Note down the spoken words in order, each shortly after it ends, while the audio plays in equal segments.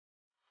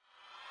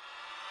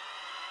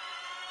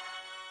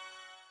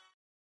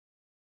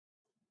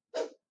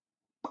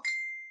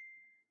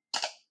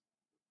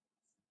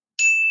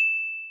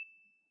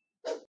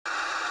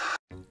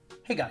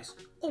Hey guys,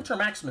 Ultra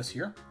Maximus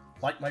here.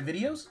 Like my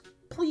videos?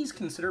 Please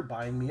consider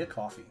buying me a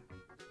coffee.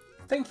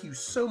 Thank you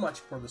so much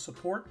for the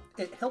support.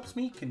 It helps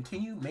me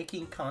continue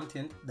making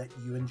content that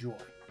you enjoy.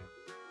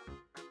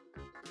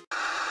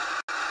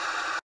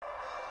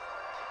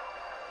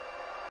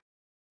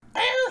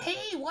 Oh,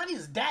 hey, what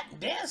is that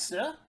there,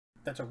 sir?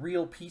 That's a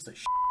real piece of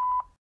shit.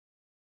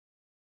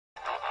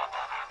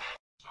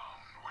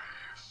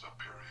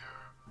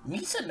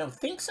 Misa no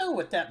think so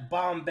with that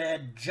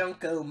bomb-bed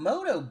Junko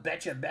Moto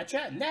betcha,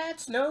 and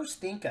that's no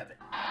stink of it.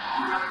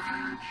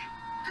 Ravage,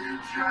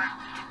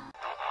 eject.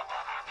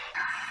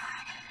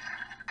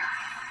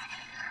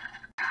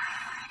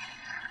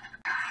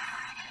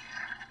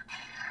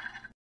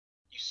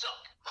 You suck.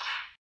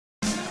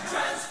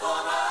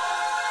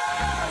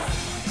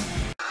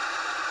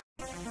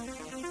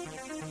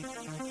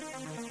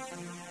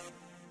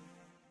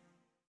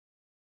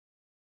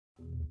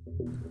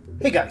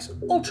 Hey guys,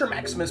 Ultra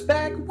Maximus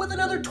back with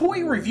another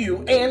toy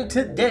review, and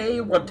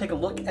today we're going to take a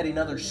look at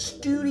another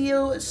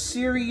Studio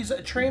Series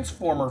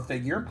Transformer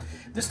figure.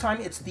 This time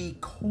it's the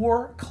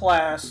Core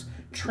Class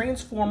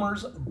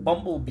Transformers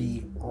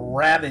Bumblebee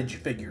Ravage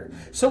figure.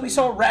 So we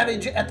saw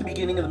Ravage at the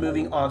beginning of the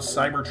movie on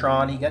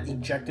Cybertron. He got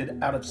ejected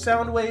out of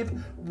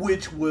Soundwave,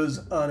 which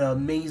was an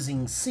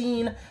amazing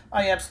scene.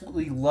 I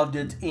absolutely loved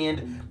it,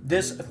 and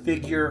this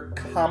figure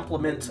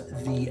complements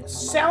the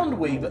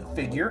Soundwave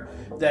figure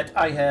that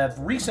I have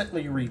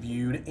recently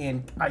reviewed,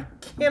 and I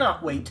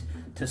cannot wait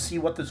to see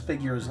what this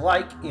figure is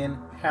like and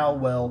how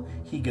well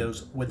he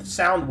goes with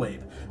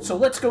Soundwave. So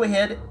let's go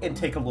ahead and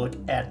take a look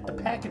at the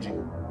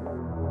packaging.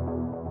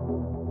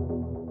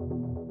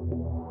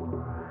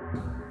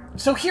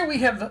 So here we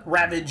have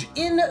Ravage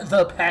in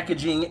the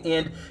packaging,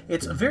 and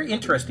it's very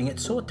interesting.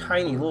 It's so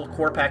tiny, little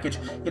core package.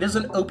 It is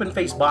an open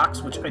face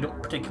box, which I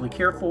don't particularly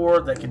care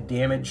for. That could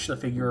damage the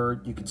figure.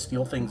 You could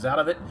steal things out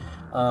of it.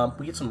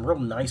 We get some real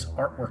nice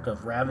artwork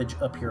of Ravage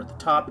up here at the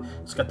top.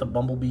 It's got the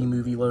Bumblebee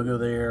movie logo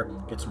there.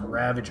 Get some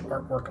Ravage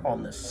artwork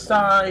on the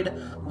side.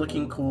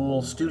 Looking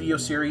cool. Studio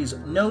Series,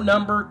 no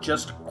number,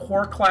 just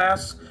Core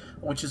Class,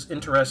 which is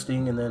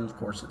interesting. And then, of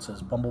course, it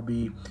says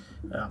Bumblebee.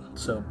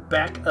 So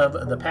back of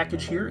the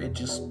package here, it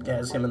just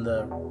has him in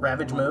the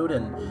Ravage mode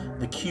and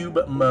the Cube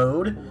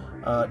mode,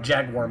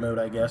 Jaguar mode,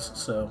 I guess.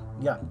 So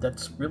yeah,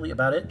 that's really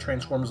about it.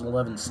 Transforms in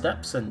 11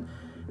 steps, and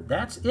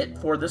that's it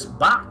for this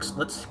box.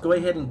 Let's go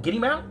ahead and get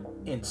him out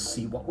and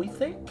see what we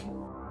think.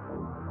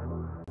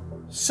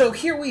 So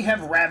here we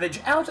have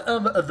Ravage out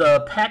of the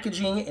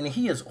packaging, and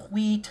he is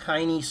wee,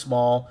 tiny,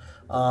 small,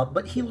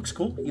 but he looks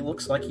cool. He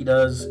looks like he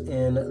does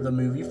in the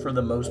movie for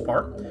the most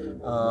part.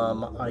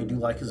 I do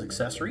like his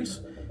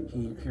accessories.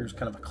 Here's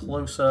kind of a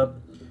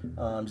close-up.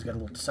 He's got a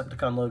little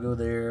Decepticon logo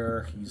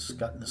there. He's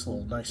got this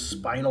little nice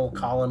spinal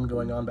column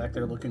going on back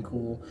there, looking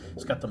cool.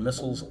 He's got the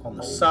missiles on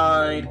the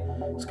side.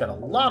 He's got a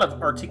lot of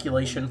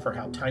articulation for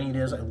how tiny it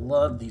is. I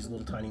love these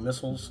little tiny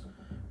missiles.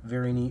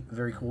 Very neat,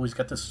 very cool. He's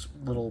got this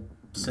little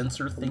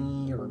sensor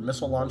thingy or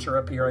missile launcher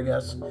up here, I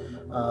guess,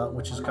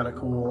 which is kind of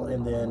cool.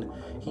 And then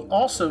he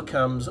also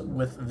comes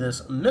with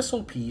this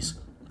missile piece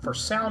for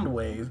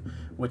Soundwave,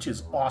 which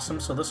is awesome.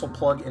 So this will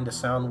plug into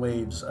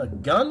Soundwave's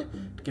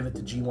gun to give it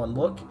the G1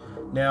 look.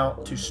 Now,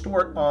 to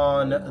store it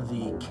on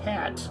the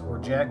Cat or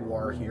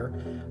Jaguar here,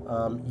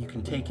 you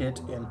can take it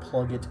and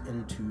plug it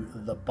into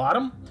the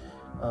bottom,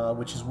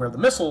 which is where the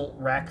missile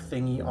rack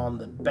thingy on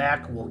the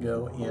back will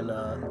go in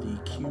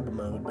the Cube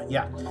mode. But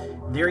yeah,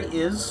 there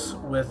he is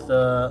with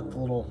the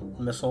little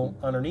missile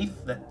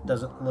underneath. That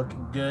doesn't look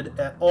good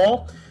at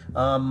all.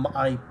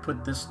 I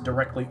put this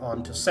directly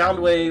onto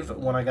Soundwave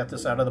when I got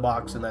this out of the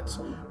box, and that's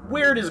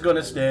where it is going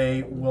to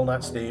stay. Will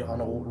not stay on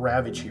old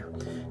Ravage here.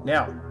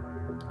 Now,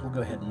 we'll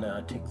go ahead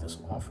and take this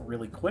off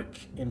really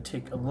quick and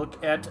take a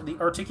look at the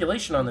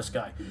articulation on this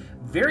guy.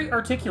 Very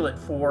articulate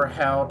for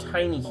how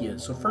tiny he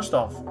is. So first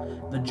off,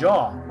 the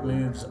jaw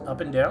moves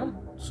up and down,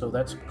 so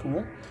that's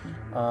cool.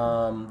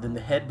 Then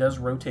the head does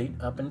rotate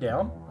up and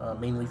down,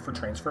 mainly for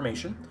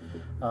transformation.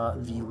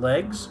 The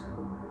legs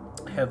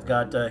have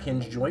got a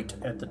hinge joint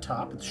at the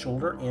top, at the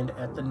shoulder, and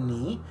at the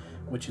knee,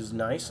 which is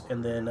nice.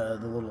 And then the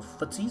little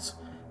footsies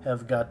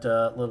have got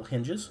little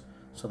hinges,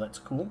 so that's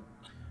cool.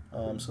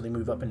 So they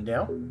move up and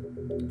down.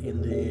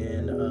 And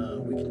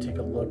then we can take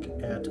a look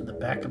at the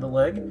back of the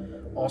leg.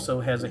 Also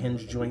has a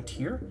hinge joint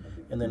here.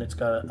 And then it's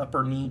got an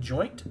upper knee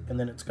joint. And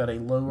then it's got a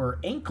lower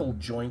ankle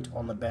joint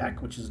on the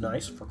back, which is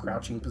nice for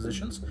crouching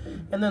positions.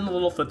 And then the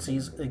little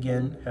footsies,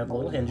 again, have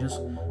little hinges.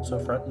 So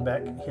front and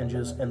back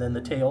hinges. And then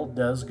the tail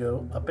does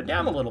go up and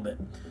down a little bit.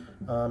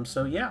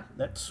 So yeah,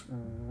 that's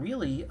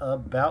really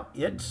about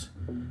it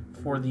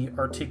for the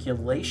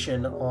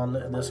articulation on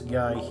this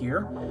guy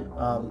here.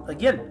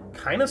 Again,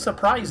 kind of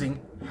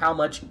surprising how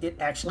much it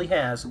actually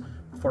has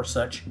for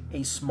such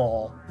a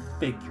small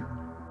figure.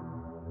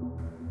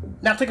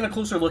 Now, taking a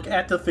closer look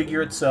at the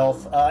figure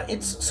itself,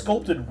 it's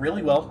sculpted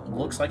really well.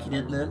 Looks like he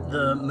did in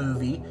the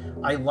movie.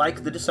 I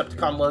like the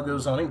Decepticon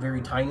logos on him,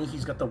 very tiny.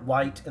 He's got the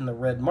white and the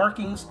red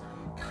markings.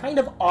 Kind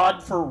of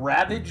odd for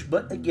Ravage,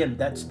 but again,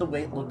 that's the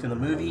way it looked in the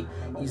movie.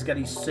 He's got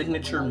his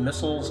signature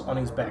missiles on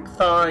his back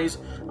thighs.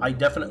 I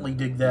definitely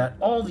dig that.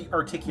 All the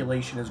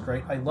articulation is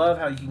great. I love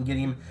how you can get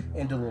him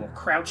into little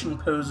crouching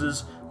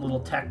poses,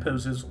 little attack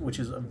poses, which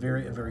is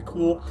very, very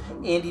cool.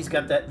 And he's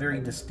got that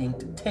very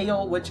distinct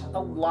tail, which a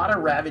lot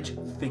of Ravage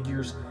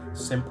figures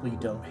simply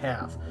don't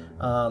have.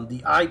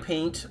 The eye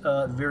paint,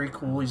 very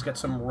cool. He's got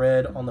some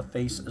red on the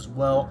face as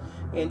well,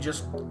 and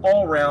just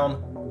all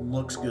around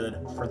looks good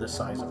for this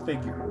size of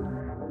figure.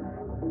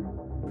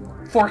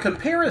 For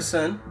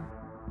comparison,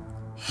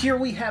 here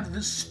we have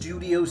the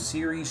Studio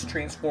Series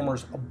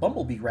Transformers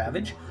Bumblebee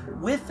Ravage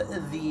with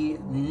the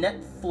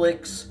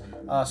Netflix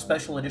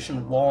Special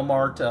Edition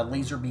Walmart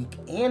Laserbeak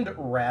and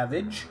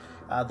Ravage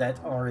that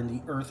are in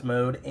the Earth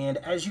mode, and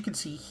as you can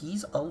see,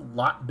 he's a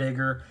lot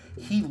bigger.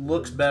 He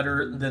looks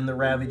better than the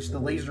Ravage.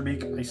 The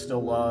Laserbeak I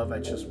still love.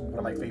 It's just one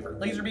of my favorite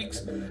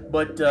Laserbeaks,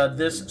 but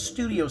this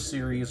Studio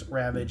Series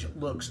Ravage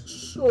looks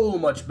so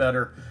much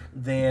better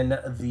than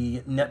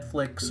the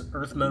Netflix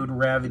Earth mode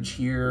Ravage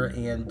here,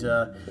 and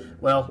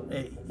well,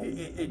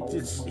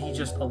 he's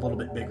just a little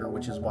bit bigger,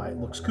 which is why it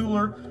looks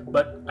cooler,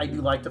 but I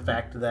do like the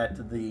fact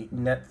that the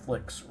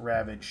Netflix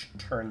Ravage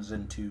turns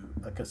into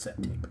a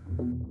cassette tape.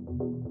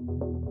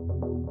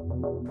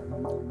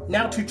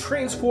 Now, to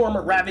transform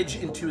Ravage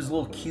into his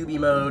little cubey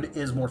mode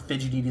is more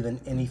fidgety than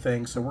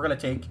anything, so we're going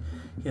to take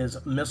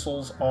his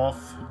missiles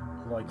off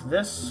like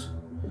this.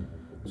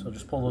 So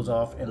just pull those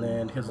off, and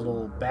then his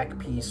little back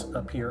piece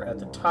up here at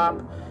the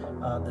top.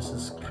 This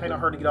is kind of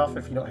hard to get off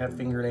if you don't have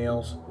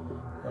fingernails.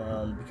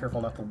 Be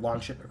careful not to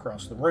launch it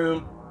across the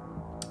room.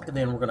 And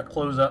then we're going to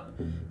close up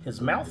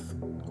his mouth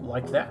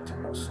like that.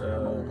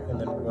 So, and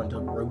then we're going to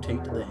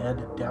rotate the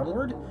head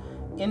downward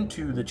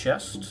into the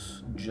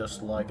chest,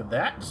 just like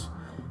that.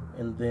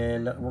 And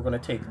then we're going to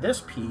take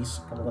this piece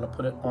and we're going to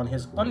put it on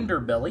his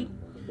underbelly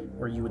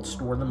where you would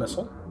store the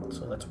missile.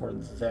 So that's where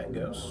that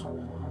goes.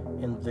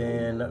 And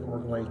then we're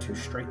going to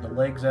straighten the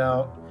legs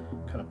out,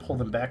 kind of pull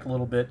them back a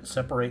little bit,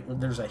 separate.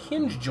 There's a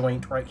hinge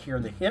joint right here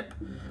in the hip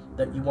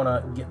that you want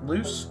to get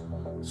loose.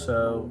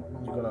 So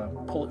you're going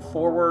to pull it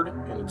forward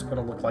and it's going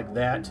to look like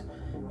that.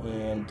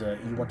 And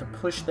you want to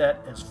push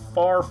that as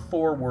far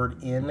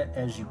forward in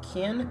as you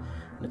can.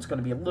 And it's going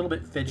to be a little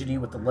bit fidgety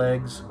with the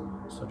legs.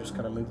 So just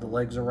kind of move the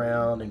legs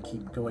around and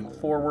keep going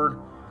forward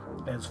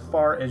as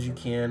far as you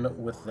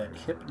can with that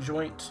hip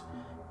joint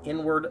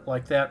inward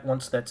like that.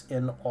 Once that's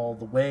in all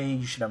the way,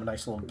 you should have a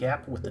nice little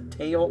gap with the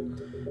tail.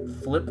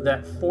 Flip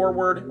that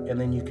forward, and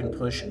then you can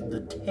push the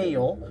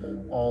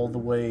tail all the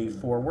way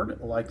forward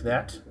like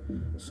that.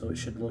 So it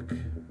should look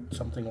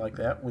something like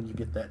that when you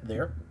get that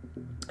there.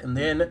 And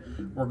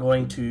then we're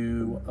going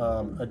to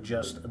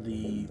adjust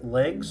the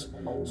legs.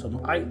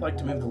 So I like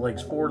to move the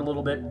legs forward a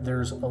little bit.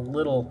 There's a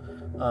little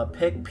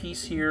peg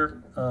piece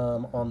here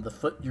on the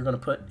foot you're going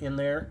to put in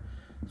there.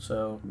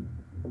 So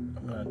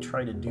I'm going to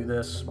try to do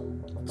this.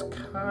 It's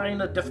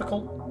kind of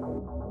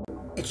difficult.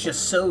 It's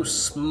just so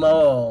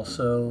small.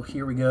 So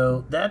here we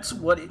go. That's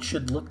what it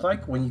should look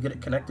like when you get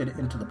it connected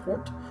into the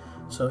port.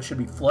 So it should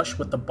be flush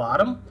with the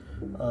bottom.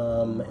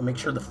 And make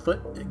sure the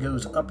foot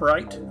goes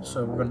upright.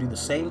 So we're going to do the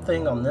same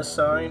thing on this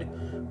side.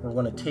 We're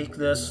going to take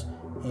this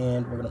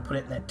and we're going to put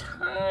it in that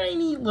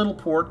tiny little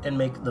port and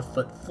make the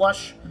foot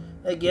flush.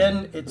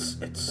 Again, it's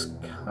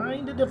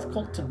kind of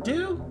difficult to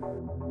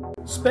do,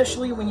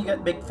 especially when you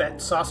got big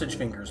fat sausage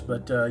fingers.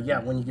 But yeah,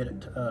 when you get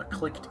it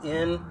clicked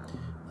in,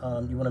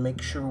 you want to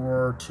make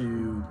sure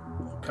to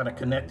kind of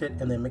connect it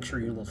and then make sure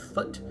your little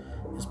foot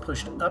is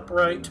pushed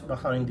upright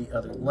behind the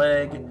other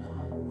leg.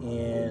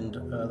 And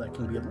that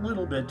can be a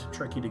little bit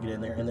tricky to get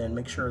in there. And then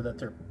make sure that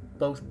they're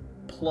both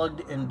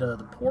plugged into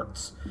the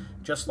ports,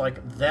 just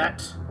like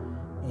that.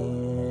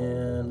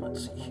 And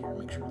let's see here,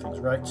 make sure everything's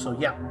right. So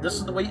yeah, this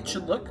is the way it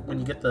should look when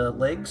you get the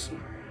legs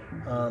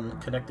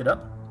connected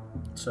up.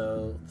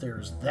 So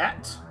there's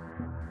that.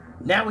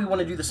 Now we want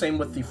to do the same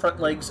with the front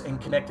legs and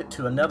connect it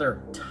to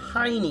another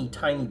tiny,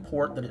 tiny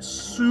port that is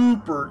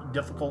super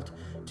difficult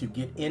to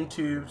get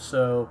into.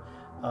 So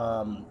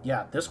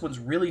yeah, this one's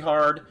really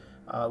hard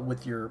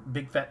with your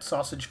big fat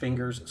sausage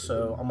fingers.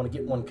 So I'm going to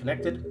get one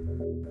connected.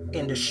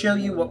 And to show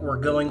you what we're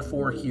going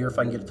for here, if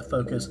I can get it to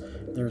focus,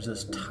 there's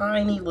this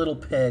tiny little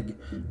peg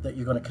that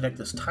you're going to connect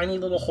this tiny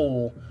little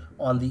hole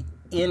on the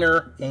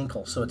inner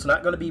ankle. So it's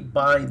not going to be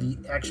by the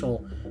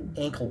actual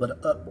ankle,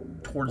 but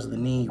up towards the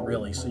knee,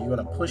 really. So you're going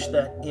to push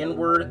that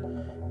inward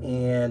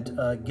and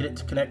get it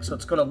to connect. So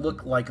it's going to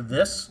look like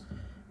this.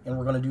 And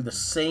we're going to do the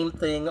same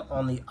thing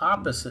on the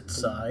opposite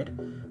side.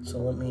 So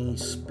let me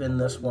spin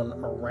this one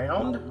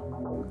around.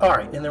 All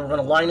right, and then we're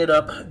going to line it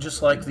up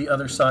just like the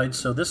other side.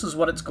 So this is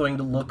what it's going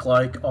to look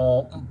like,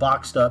 all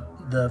boxed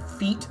up. The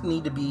feet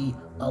need to be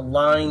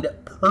aligned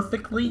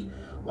perfectly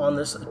on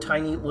this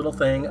tiny little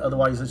thing.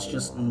 Otherwise, it's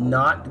just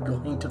not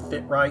going to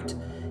fit right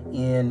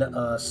in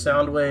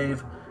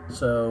Soundwave.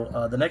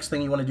 So the next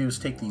thing you want to do is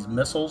take these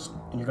missiles,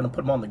 and you're going to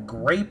put them on the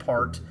gray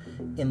part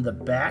in the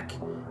back.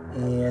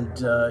 And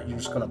you're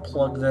just going to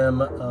plug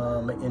them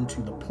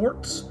into the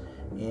ports.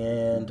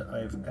 And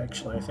I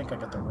think I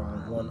got the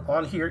wrong one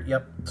on here.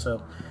 Yep.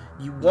 So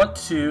you want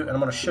to, and I'm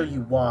going to show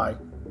you why,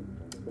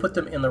 put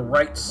them in the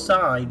right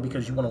side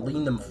because you want to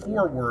lean them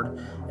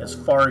forward as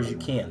far as you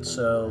can.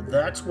 So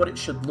that's what it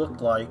should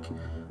look like.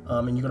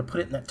 And you're going to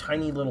put it in that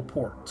tiny little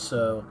port.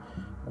 So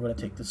we're going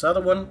to take this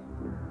other one,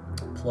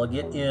 plug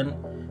it in,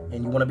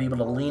 and you want to be able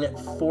to lean it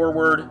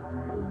forward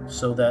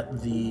so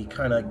that the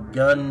kind of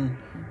gun,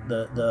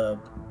 the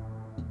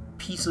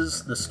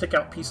pieces, the stick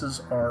out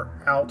pieces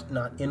are out,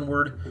 not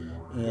inward.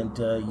 And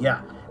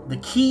yeah, the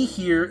key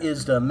here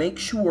is to make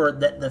sure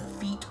that the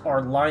feet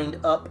are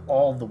lined up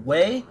all the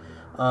way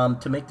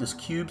to make this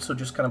cube. So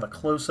just kind of a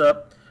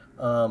close-up.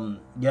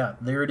 Yeah,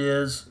 there it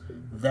is.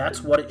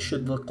 That's what it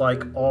should look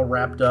like, all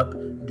wrapped up.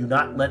 Do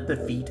not let the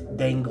feet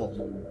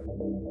dangle.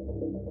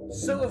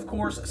 So, of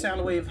course,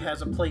 Soundwave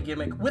has a play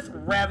gimmick. With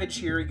Ravage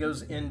here, he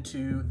goes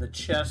into the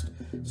chest.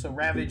 So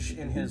Ravage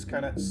in his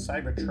kind of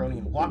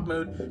Cybertronian lock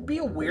mode. Be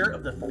aware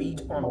of the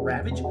feet on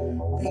Ravage.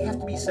 They have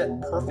to be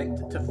set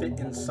perfect to fit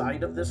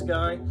inside of this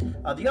guy.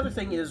 The other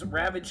thing is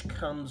Ravage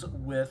comes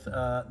with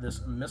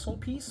this missile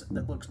piece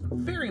that looks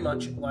very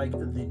much like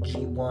the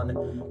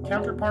G1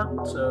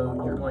 counterpart.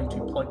 So you're going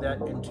to plug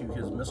that into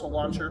his missile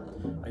launcher.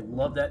 I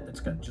love that. It's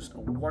got just a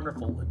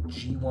wonderful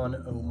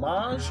G1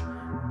 homage.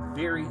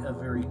 Very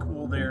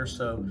cool there.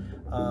 So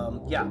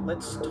yeah,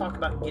 let's talk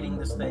about getting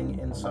this thing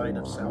inside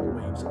of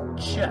Soundwave's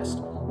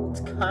chest.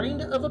 It's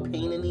kind of a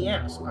pain in the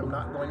ass, I'm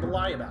not going to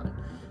lie about it.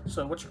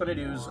 So what you're going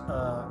to do is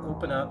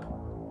open up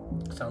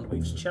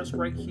Soundwave's chest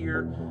right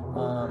here,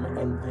 and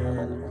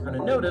then you're going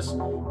to notice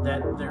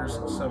that there's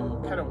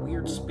some kind of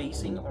weird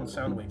spacing on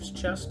Soundwave's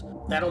chest.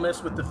 That'll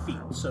mess with the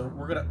feet. So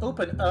we're going to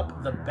open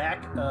up the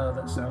back of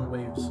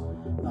Soundwave's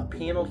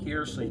panel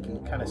here so you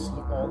can kind of see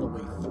all the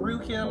way through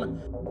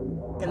him.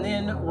 And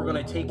then we're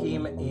going to take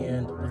him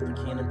and lift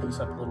the cannon piece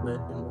up a little bit,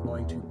 and we're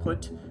going to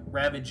put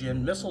Ravage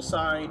in missile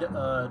side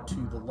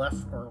to the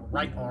left or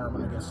right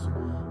arm, I guess.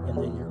 And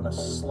then you're going to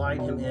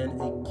slide him in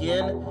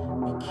again.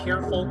 Be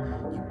careful.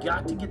 You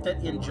got to get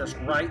that in just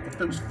right. If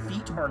those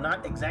feet are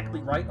not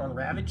exactly right on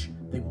Ravage,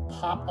 they will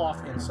pop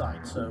off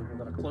inside. So we're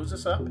going to close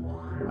this up.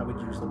 I would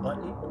use the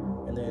button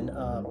and then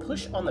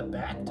push on the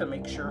back to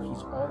make sure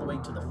he's all the way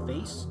to the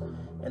face.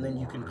 And then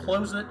you can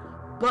close it.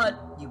 But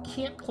you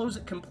can't close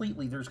it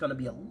completely. There's going to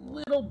be a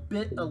little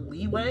bit of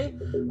leeway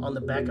on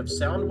the back of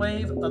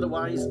Soundwave.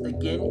 Otherwise,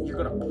 again,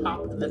 you're going to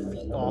pop the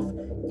feet off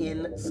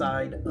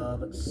inside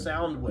of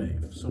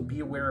Soundwave. So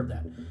be aware of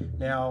that.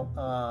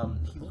 Now,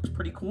 he looks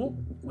pretty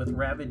cool with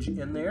Ravage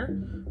in there.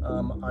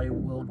 I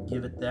will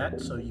give it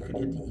that. So you can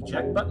hit the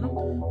eject button.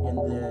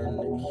 And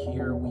then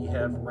here we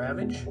have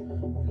Ravage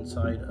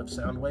inside of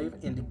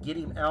Soundwave. And to get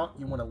him out,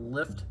 you want to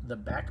lift the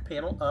back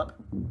panel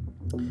up.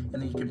 And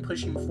then you can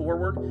push him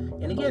forward.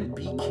 And again,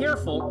 be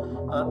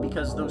careful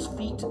because those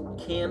feet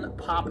can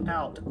pop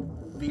out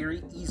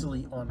very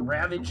easily on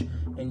Ravage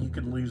and you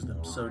can lose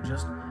them. So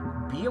just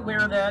be aware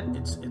of that.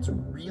 It's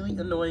really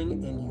annoying,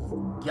 and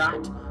you've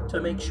got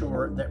to make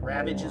sure that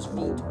Ravage's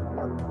feet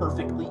are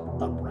perfectly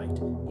upright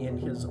in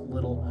his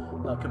little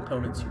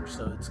components here.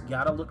 So it's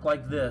got to look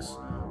like this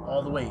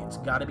all the way. It's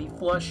got to be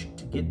flush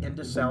to get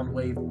into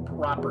Soundwave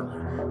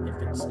properly.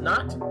 If it's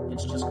not,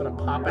 it's just going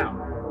to pop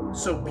out.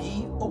 So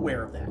be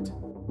aware of that.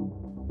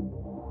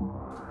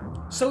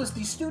 So is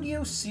the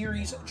Studio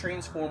Series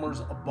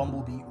Transformers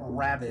Bumblebee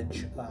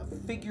Ravage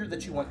figure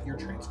that you want in your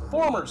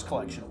Transformers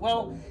collection?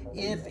 Well,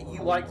 if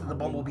you liked the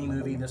Bumblebee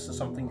movie, this is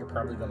something you're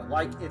probably going to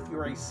like. If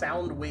you're a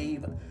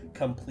Soundwave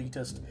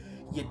completist,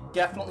 you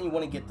definitely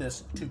want to get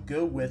this to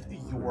go with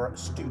your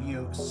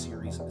Studio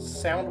Series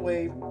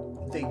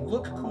Soundwave. They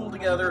look cool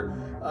together.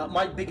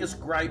 My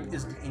biggest gripe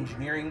is the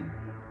engineering.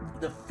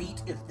 The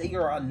feet, if they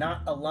are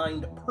not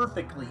aligned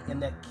perfectly in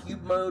that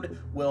cube mode,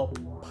 will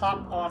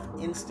pop off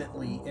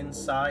instantly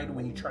inside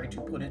when you try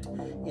to put it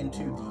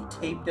into the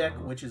tape deck,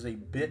 which is a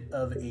bit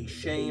of a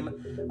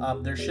shame.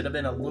 There should have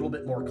been a little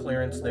bit more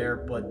clearance there,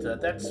 but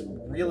that's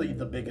really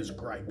the biggest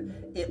gripe.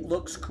 It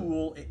looks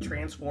cool. It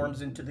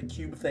transforms into the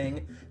cube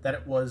thing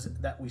that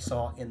we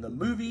saw in the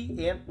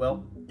movie, and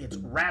well, it's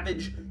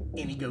Ravage,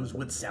 and he goes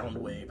with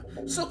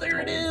Soundwave. So there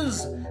it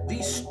is,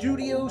 the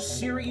Studio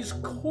Series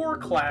Core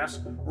Class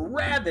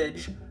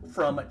Ravage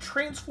from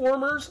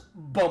Transformers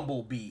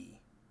Bumblebee.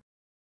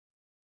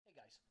 Hey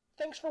guys,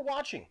 thanks for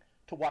watching.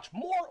 To watch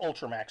more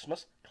Ultra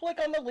Maximus, click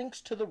on the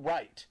links to the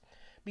right.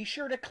 Be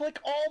sure to click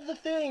all the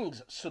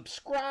things,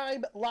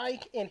 subscribe,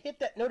 like, and hit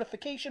that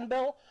notification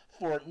bell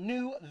for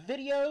new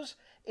videos,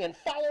 and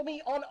follow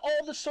me on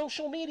all the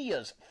social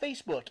medias,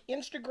 Facebook,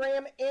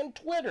 Instagram, and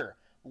Twitter.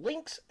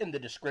 Links in the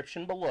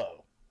description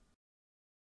below.